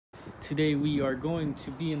Today we are going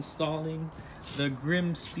to be installing the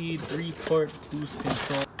Grimmspeed 3-port boost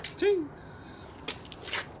control. Jeez.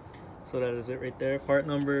 So that is it right there. Part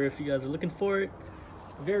number, if you guys are looking for it.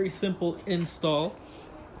 Very simple install.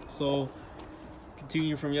 So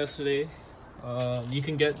continue from yesterday. You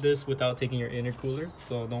can get this without taking your intercooler,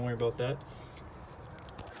 so don't worry about that.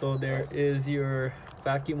 So there is your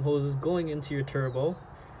vacuum hoses going into your turbo.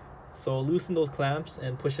 So loosen those clamps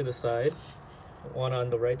and push it aside. One on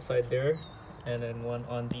the right side there, and then one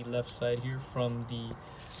on the left side here from the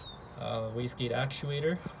wastegate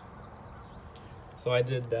actuator. So I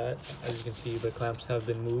did that. As you can see, the clamps have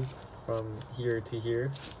been moved from here to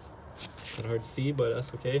here. It's kind of hard to see, but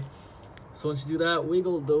that's okay. So once you do that,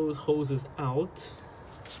 wiggle those hoses out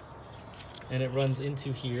and it runs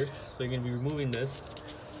into here. So you're gonna be removing this.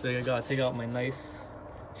 So I gotta take out my nice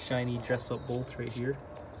shiny dress up bolt right here.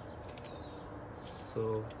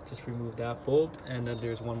 So just remove that bolt, and then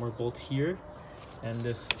there's one more bolt here, and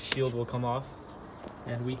this shield will come off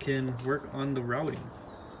and we can work on the routing.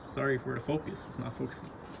 Sorry for the focus, it's not focusing.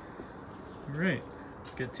 All right,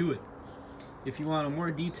 let's get to it. If you want a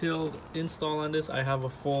more detailed install on this, I have a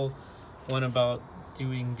full one about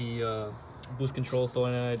doing the boost control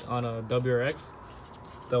solenoid on a WRX.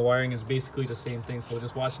 The wiring is basically the same thing, so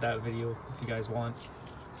just watch that video if you guys want.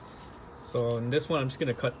 So in this one, I'm just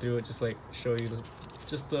gonna cut through it, just like show you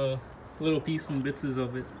just a little piece and bits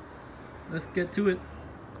of it. Let's get to it.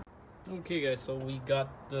 Okay guys, so we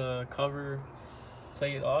got the cover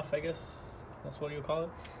plate off, I guess that's what you call it.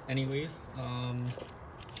 Anyways,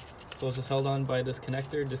 so it's just held on by this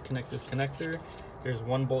connector. Disconnect this connector. There's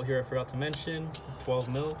one bolt here I forgot to mention, 12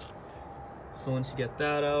 mil. So once you get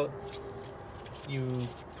that out, you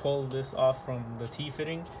pull this off from the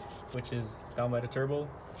T-fitting, which is down by the turbo.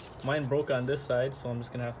 Mine broke on this side, so I'm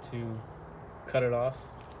just gonna have to cut it off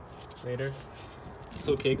later. It's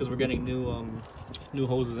okay because we're getting new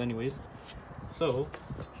hoses anyways. So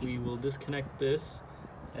we will disconnect this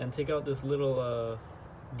and take out this little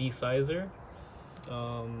desizer,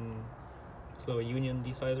 so a union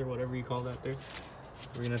desizer, whatever you call that there.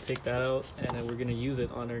 We're gonna take that out and then we're gonna use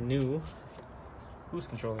it on our new boost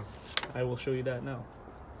controller. I will show you that now.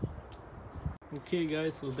 Okay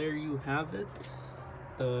guys, so there you have it.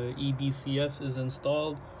 The EBCS is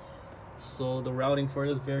installed. So the routing for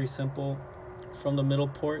it is very simple. From the middle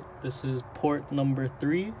port, this is port number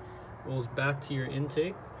 3, goes back to your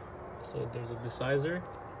intake. So there's a desizer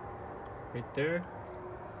right there.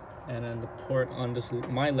 And then the port on this,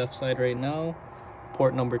 my left side right now,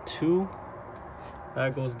 port number 2,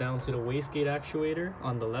 that goes down to the wastegate actuator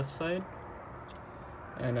on the left side.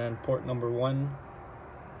 And then port number 1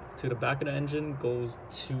 to the back of the engine goes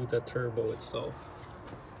to the turbo itself.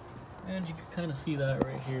 And you can kind of see that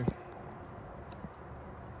right here.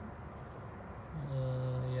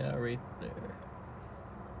 Yeah, right there.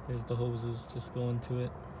 There's the hoses just going to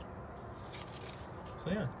it. So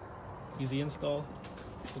yeah, easy install.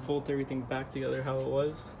 We'll bolt everything back together how it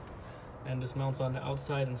was. And this mounts on the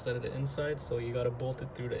outside instead of the inside, so you gotta bolt it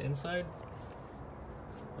through the inside.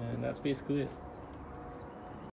 And that's basically it.